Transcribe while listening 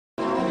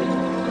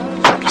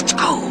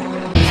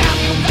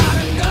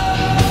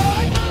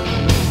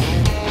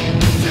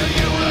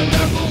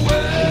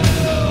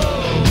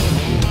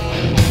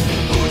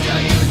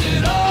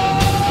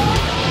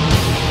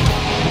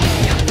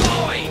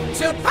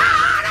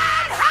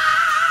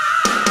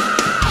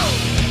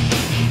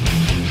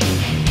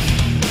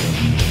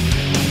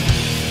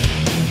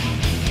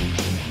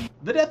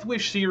Death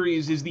Wish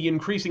series is the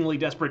increasingly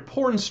desperate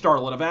porn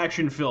starlet of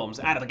action films.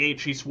 Out of the gate,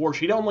 she swore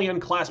she'd only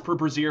unclasp her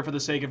brassiere for the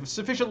sake of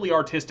sufficiently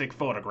artistic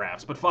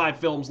photographs, but 5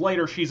 films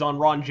later, she's on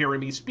Ron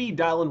Jeremy's speed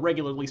dial and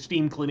regularly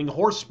steam-cleaning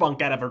horse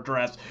spunk out of her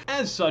dress.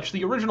 As such,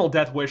 the original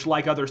Death Wish,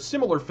 like other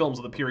similar films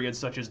of the period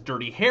such as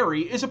Dirty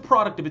Harry, is a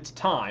product of its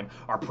time.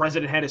 Our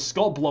president had his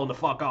skull blown the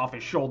fuck off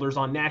his shoulders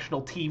on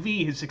national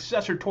TV, his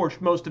successor torched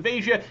most of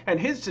Asia, and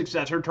his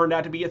successor turned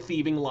out to be a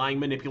thieving,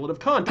 lying, manipulative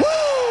cunt.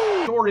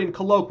 Or in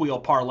colloquial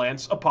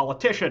parlance, a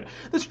politician.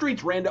 The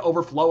streets ran to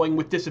overflowing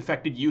with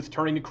disaffected youth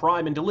turning to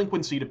crime and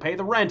delinquency to pay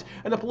the rent,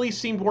 and the police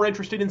seemed more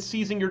interested in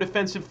seizing your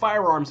defensive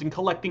firearms and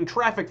collecting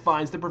traffic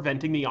fines than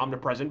preventing the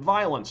omnipresent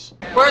violence.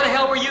 Where the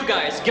hell were you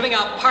guys? Giving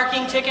out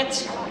parking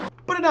tickets?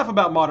 But enough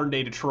about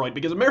modern-day Detroit,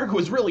 because America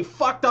was really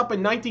fucked up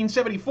in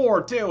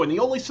 1974, too, and the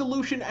only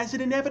solution, as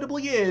it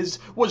inevitably is,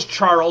 was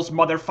Charles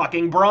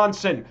motherfucking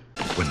Bronson.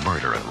 When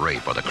murder and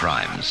rape are the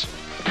crimes,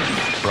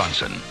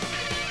 Bronson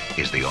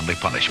is the only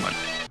punishment.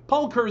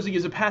 Paul Kersey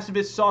is a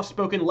pacifist,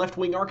 soft-spoken,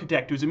 left-wing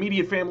architect whose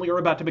immediate family are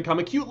about to become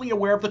acutely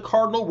aware of the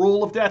cardinal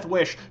rule of Death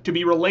Wish. To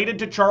be related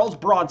to Charles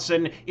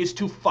Bronson is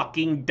to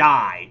fucking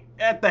die.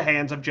 At the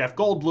hands of Jeff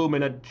Goldblum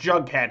in a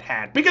Jughead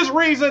hat. Because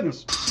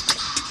reasons!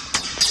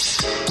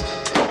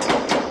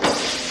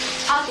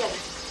 I'll get it.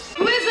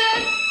 Who is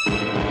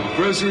it?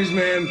 Groceries,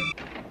 man.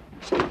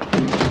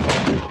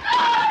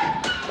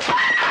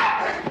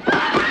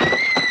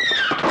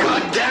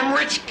 Goddamn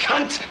rich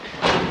cunt!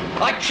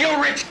 I kill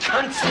rich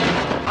cunts!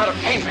 Out of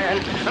pay,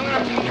 man. I'm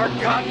gonna beat your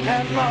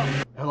goddamn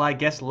mouth. Well, I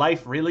guess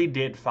life really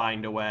did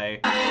find a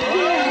way.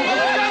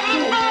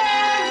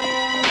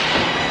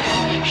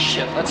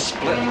 Shit, let's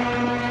split.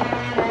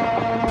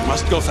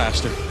 Must go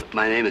faster.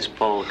 My name is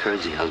Paul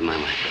Kersey. How's my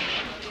wife?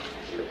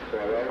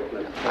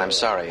 I'm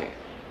sorry.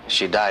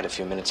 She died a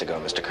few minutes ago,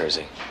 Mr.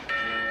 Kersey.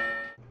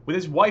 With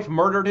his wife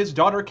murdered, his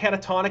daughter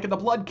catatonic, and the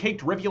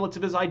blood-caked rivulets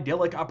of his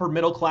idyllic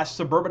upper-middle-class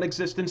suburban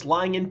existence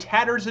lying in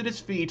tatters at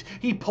his feet,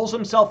 he pulls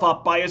himself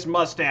up by his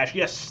mustache.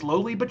 Yes,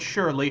 slowly but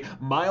surely,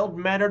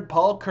 mild-mannered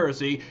Paul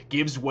Kersey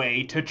gives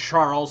way to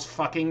Charles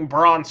fucking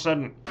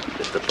Bronson.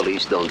 If the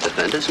police don't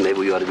defend us, maybe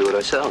we ought to do it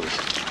ourselves.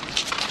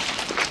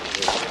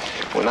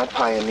 We're not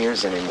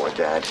pioneers anymore,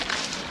 Dad.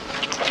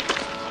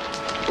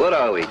 What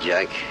are we,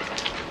 Jack?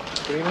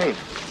 What do you mean?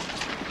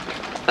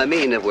 I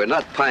mean, if we're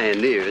not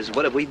pioneers,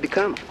 what have we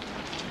become?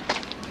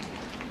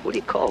 What do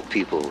you call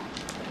people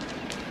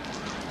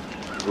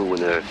who, when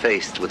they're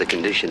faced with a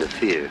condition of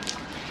fear,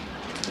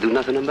 do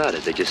nothing about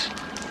it? They just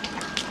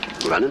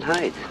run and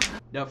hide.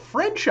 Now,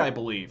 French, I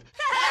believe.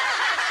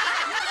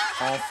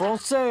 En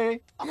français.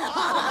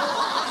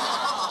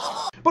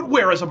 But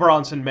where is a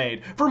Bronson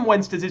made? From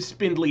whence does his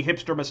spindly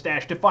hipster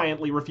mustache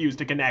defiantly refuse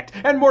to connect?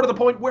 And more to the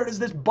point, where does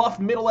this buff,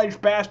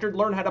 middle-aged bastard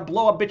learn how to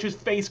blow a bitch's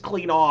face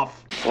clean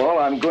off? Well,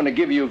 I'm going to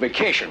give you a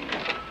vacation.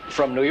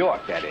 From New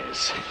York, that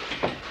is.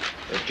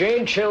 The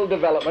Jane Chill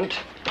development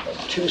of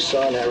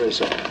Tucson,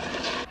 Arizona.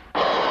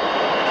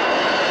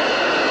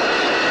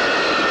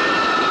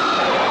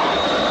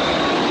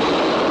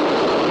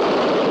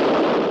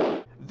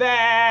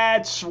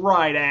 That's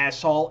right,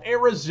 asshole.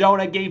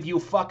 Arizona gave you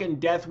fucking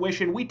Death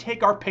Wish, and we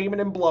take our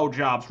payment in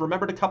blowjobs.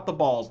 Remember to cup the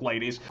balls,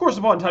 ladies. Of course,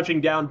 upon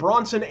touching down,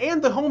 Bronson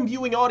and the home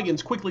viewing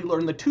audience quickly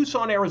learned that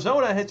Tucson,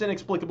 Arizona has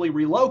inexplicably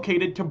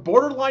relocated to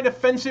borderline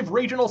offensive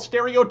regional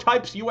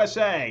stereotypes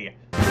USA.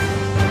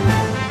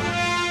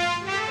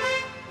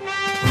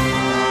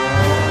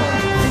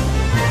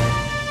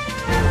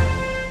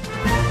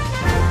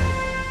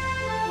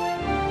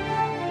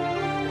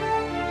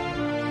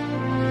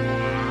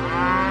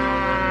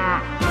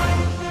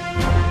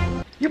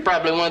 You're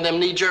probably one of them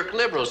knee-jerk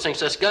liberals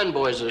thinks us gun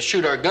boys will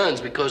shoot our guns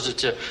because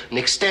it's an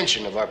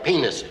extension of our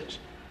penises.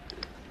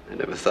 I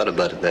never thought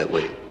about it that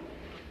way.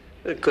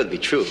 It could be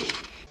true.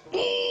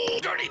 Ooh,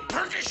 dirty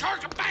Perky,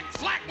 shark, back,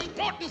 flat, and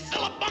Borton,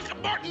 Philip, Bunker,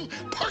 Burton,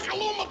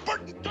 Perkaluma,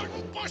 Burton,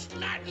 Durton,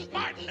 Boston,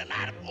 Martin, and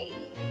Adam.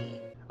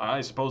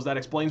 I suppose that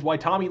explains why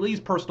Tommy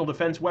Lee's personal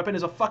defense weapon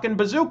is a fucking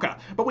bazooka,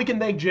 but we can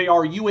thank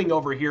J.R. Ewing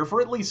over here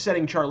for at least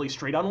setting Charlie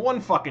straight on one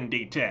fucking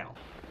detail.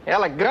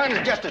 Hell, a gun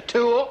is just a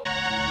tool.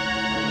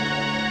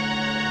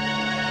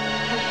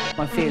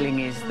 My feeling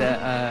is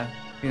that,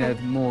 the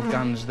more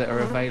guns that are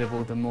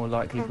available, the more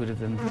likelihood of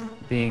them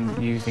being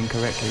used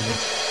incorrectly.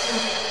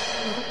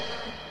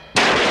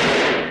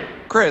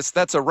 Chris,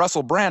 that's a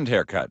Russell Brand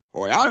haircut.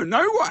 Boy, I don't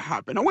know what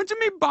happened. I went to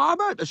me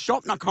barber at the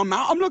shop and I come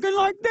out, I'm looking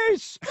like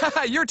this.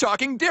 You're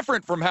talking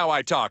different from how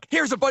I talk.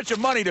 Here's a bunch of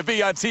money to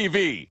be on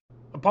TV.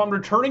 Upon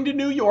returning to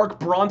New York,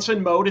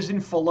 Bronson mode is in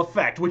full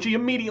effect, which he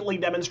immediately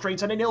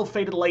demonstrates on an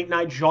ill-fated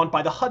late-night jaunt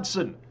by the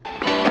Hudson.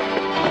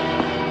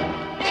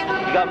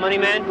 You got money,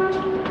 man?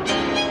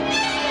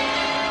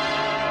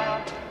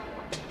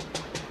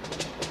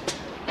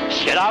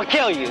 Shit, I'll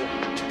kill you.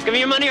 Give me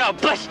your money or I'll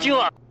bust you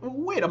up.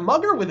 Wait, a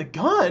mugger with a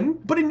gun?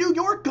 But in New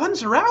York,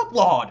 guns are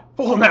outlawed.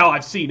 Well, now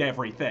I've seen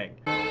everything.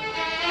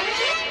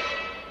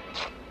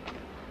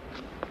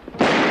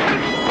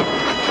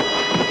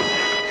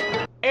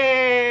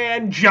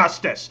 And and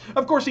justice.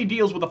 Of course, he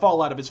deals with the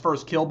fallout of his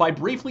first kill by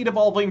briefly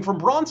devolving from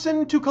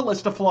Bronson to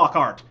Callista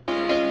Flockhart.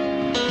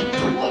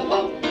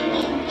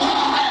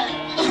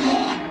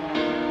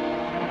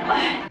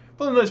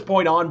 From this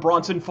point on,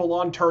 Bronson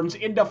full-on turns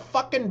into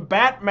fucking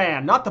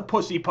Batman, not the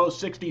pussy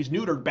post-60s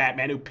neutered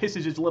Batman who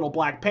pisses his little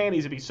black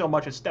panties if he so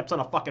much as steps on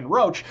a fucking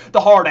roach, the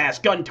hard-ass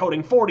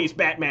gun-toting 40s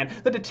Batman,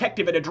 the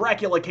detective in a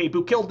Dracula cape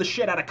who killed the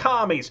shit out of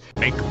commies.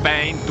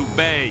 McBain to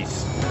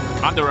base,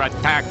 under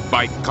attack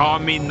by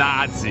commie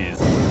Nazis.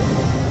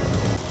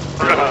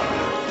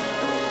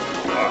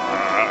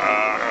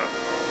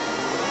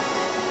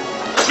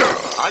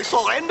 I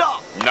surrender!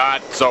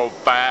 Not so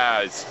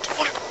fast.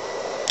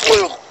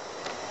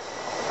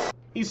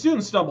 He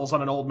soon stumbles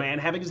on an old man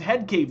having his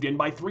head caved in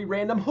by 3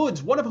 random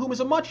hoods, one of whom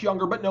is a much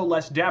younger but no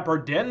less dapper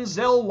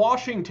Denzel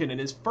Washington in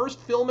his first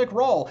filmic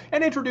role,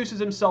 and introduces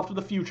himself to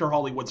the future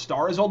Hollywood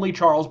star as only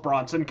Charles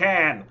Bronson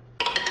can.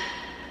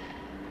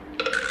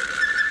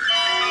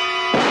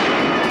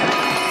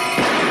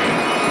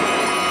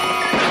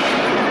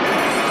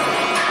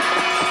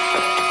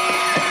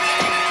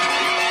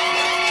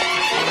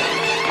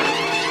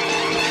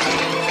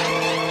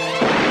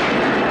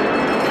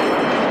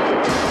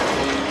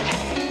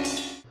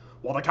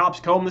 While the cops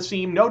comb the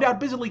scene, no doubt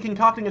busily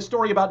concocting a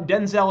story about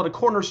Denzel at a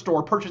corner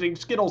store purchasing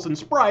Skittles and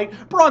Sprite,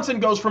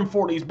 Bronson goes from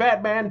 40s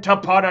Batman to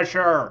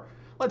Punisher.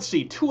 Let's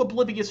see, 2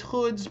 oblivious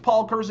hoods,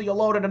 Paul Kersey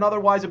alone in an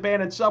otherwise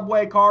abandoned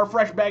subway car,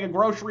 fresh bag of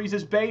groceries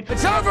as bait.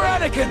 It's over,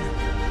 Anakin!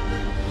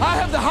 I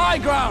have the high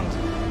ground!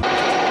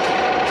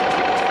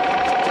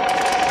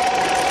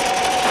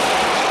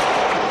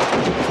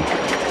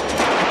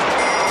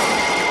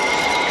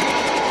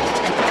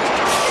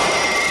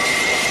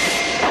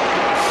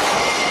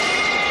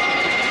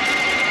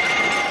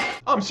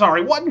 I'm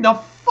sorry, what in the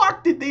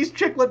fuck did these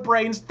chicklet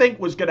brains think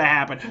was gonna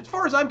happen? As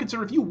far as I'm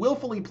concerned, if you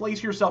willfully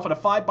place yourself in a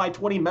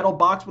 5x20 metal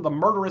box with a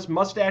murderous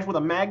mustache with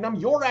a magnum,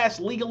 your ass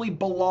legally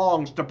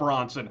belongs to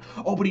Bronson.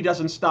 Oh, but he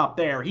doesn't stop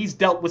there. He's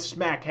dealt with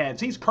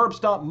smackheads, he's curb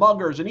stomped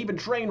muggers, and even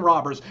train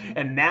robbers.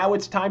 And now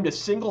it's time to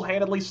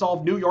single-handedly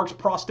solve New York's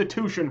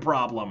prostitution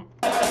problem.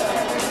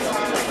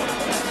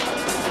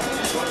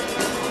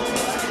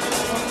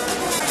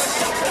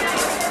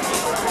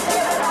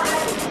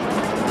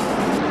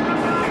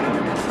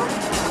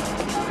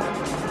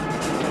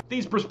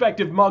 These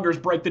prospective muggers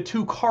break the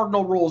 2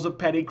 cardinal rules of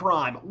petty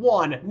crime.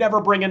 1, never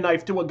bring a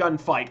knife to a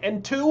gunfight.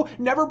 And 2,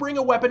 never bring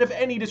a weapon of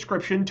any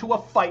description to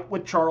a fight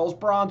with Charles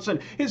Bronson.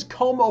 His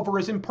comb-over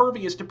is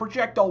impervious to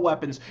projectile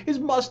weapons. His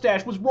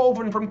mustache was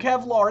woven from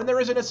Kevlar, and there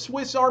isn't a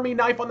Swiss Army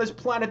knife on this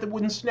planet that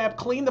wouldn't snap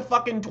clean the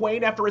fucking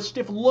twain after a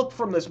stiff look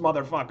from this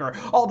motherfucker.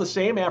 All the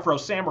same, Afro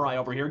Samurai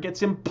over here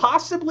gets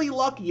impossibly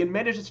lucky and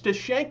manages to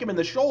shank him in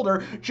the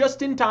shoulder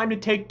just in time to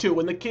take 2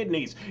 in the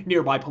kidneys.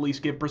 Nearby police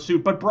give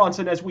pursuit, but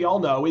Bronson, as we all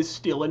know, is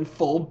still in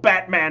full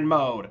Batman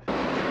mode.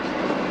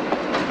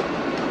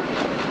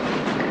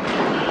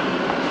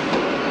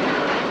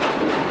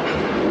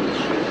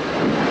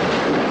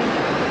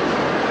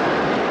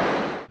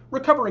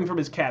 Recovering from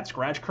his cat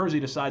scratch, Kersey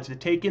decides to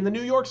take in the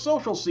New York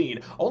social scene,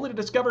 only to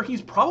discover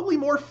he's probably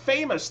more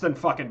famous than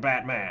fucking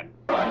Batman.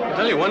 I'll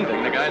tell you one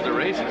thing, the guy's a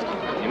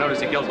racist. You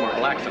notice he kills more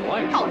blacks than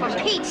whites. Oh, for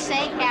Pete's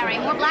sake, Harry,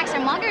 more blacks are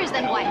muggers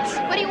than whites.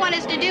 What do you want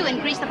us to do,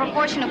 increase the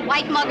proportion of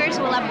white muggers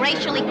who will have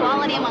racial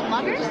equality among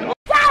muggers?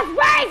 That's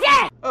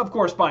racist! Of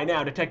course, by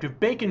now, Detective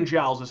Bacon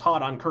Jowls is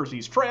hot on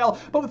Kersey's trail,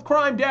 but with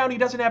crime down, he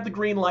doesn't have the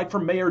green light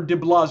from Mayor de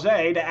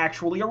Blasé to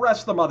actually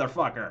arrest the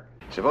motherfucker.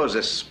 Suppose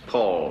this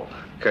Paul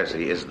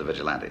Kersey is the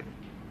vigilante.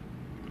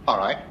 All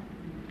right,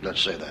 let's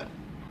say that.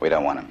 We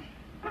don't want him.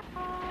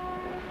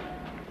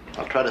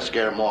 I'll try to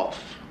scare him off,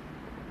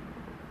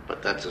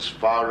 but that's as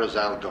far as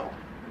I'll go.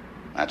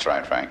 That's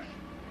right, Frank.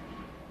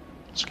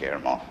 Scare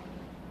him off.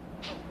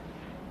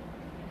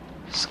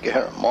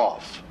 Scare him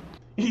off?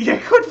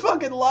 Yeah, good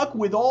fucking luck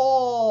with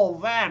all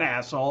that,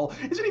 asshole.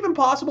 Is it even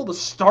possible to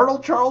startle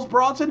Charles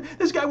Bronson?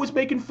 This guy was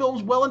making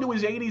films well into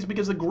his 80s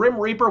because the Grim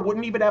Reaper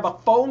wouldn't even have a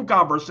phone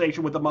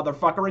conversation with the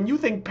motherfucker, and you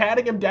think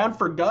patting him down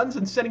for guns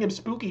and sending him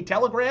spooky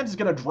telegrams is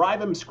gonna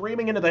drive him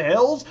screaming into the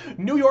hills?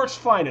 New York's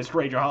finest,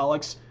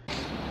 Rageaholics.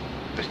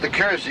 Mr.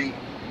 Kersey,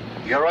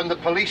 you're under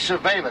police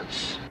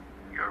surveillance.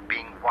 You're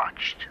being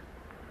watched.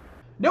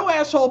 No,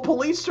 asshole,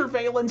 police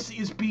surveillance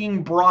is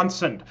being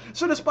Bronsoned.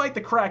 So despite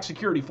the crack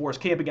security force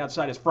camping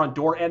outside his front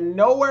door and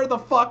nowhere the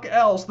fuck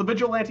else, the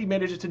vigilante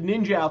manages to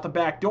ninja out the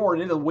back door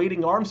and into the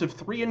waiting arms of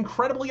 3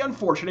 incredibly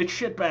unfortunate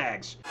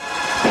shitbags.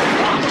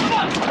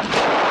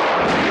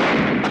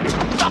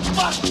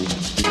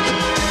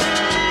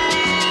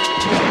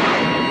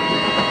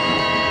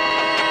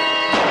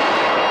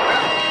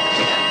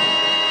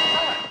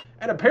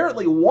 And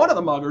apparently one of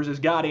the muggers is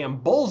goddamn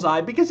Bullseye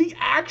because he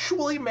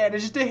actually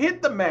manages to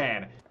hit the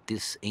man.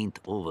 This ain't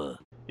over.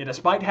 Yet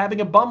despite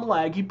having a bum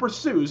lag, he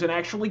pursues and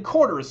actually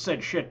corners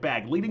said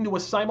shitbag, leading to a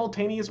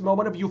simultaneous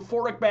moment of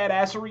euphoric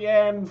badassery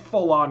and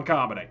full-on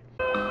comedy.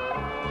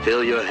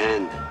 Fill your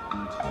hand.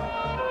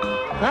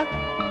 Huh?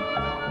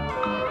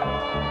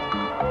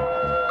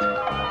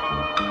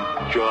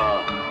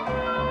 Draw.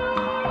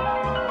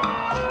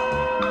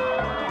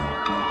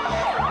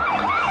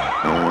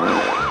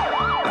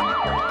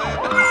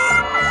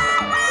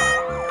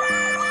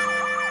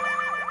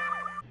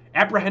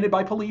 Apprehended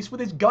by police with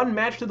his gun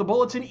matched to the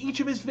bullets in each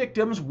of his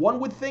victims,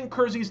 one would think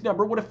Kersey's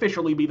number would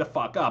officially be the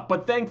fuck up,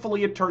 but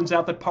thankfully it turns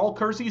out that Paul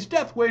Kersey's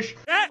death wish...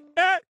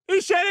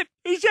 He said it!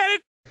 He said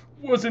it!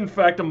 ...was in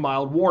fact a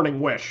mild warning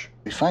wish.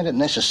 We find it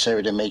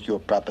necessary to make you a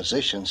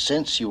proposition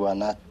since you are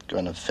not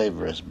going to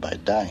favor us by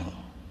dying.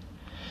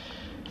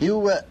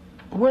 You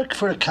work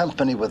for a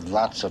company with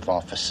lots of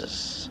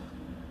offices.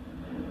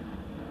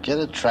 Get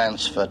a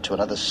transfer to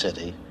another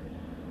city,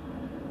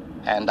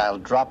 and I'll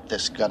drop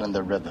this gun in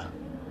the river.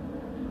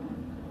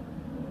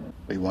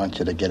 We want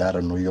you to get out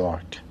of New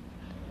York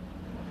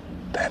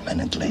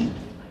permanently.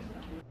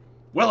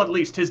 Well, at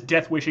least his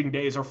death-wishing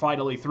days are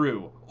finally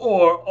through.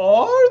 Or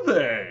are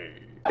they?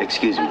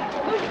 Excuse me.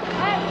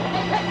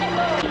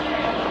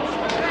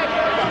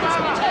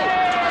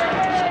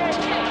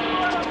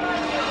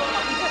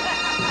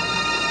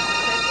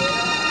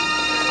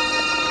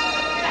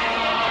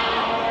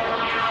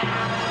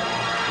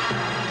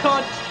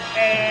 Cut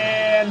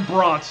and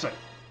Bronson.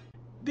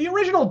 The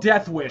original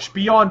Death Wish,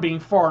 beyond being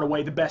far and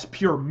away the best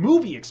pure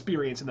movie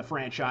experience in the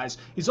franchise,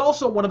 is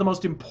also one of the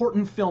most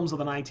important films of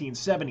the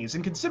 1970s,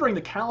 and considering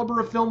the caliber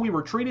of film we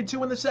were treated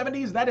to in the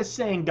 70s, that is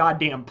saying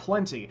goddamn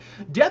plenty.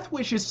 Death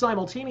Wish is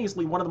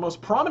simultaneously one of the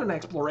most prominent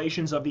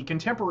explorations of the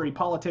contemporary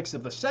politics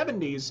of the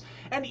 70s,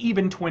 and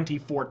even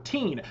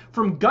 2014.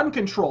 From gun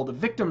control to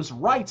victims'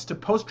 rights to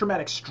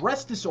post-traumatic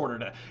stress disorder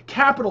to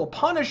capital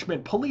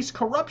punishment, police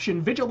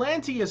corruption,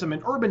 vigilantism,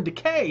 and urban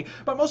decay,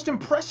 but most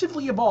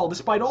impressively of all,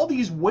 despite all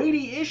these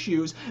weighty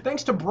issues,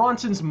 thanks to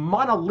Bronson's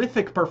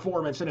monolithic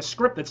performance and a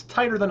script that's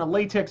tighter than a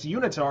latex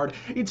unitard,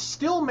 it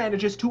still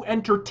manages to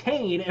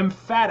entertain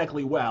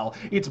emphatically well.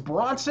 It's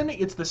Bronson,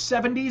 it's the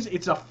 70s,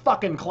 it's a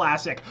fucking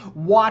classic.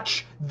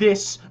 Watch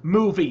this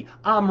movie.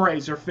 I'm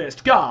Razor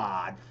Fist.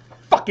 God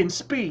fucking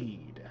speed.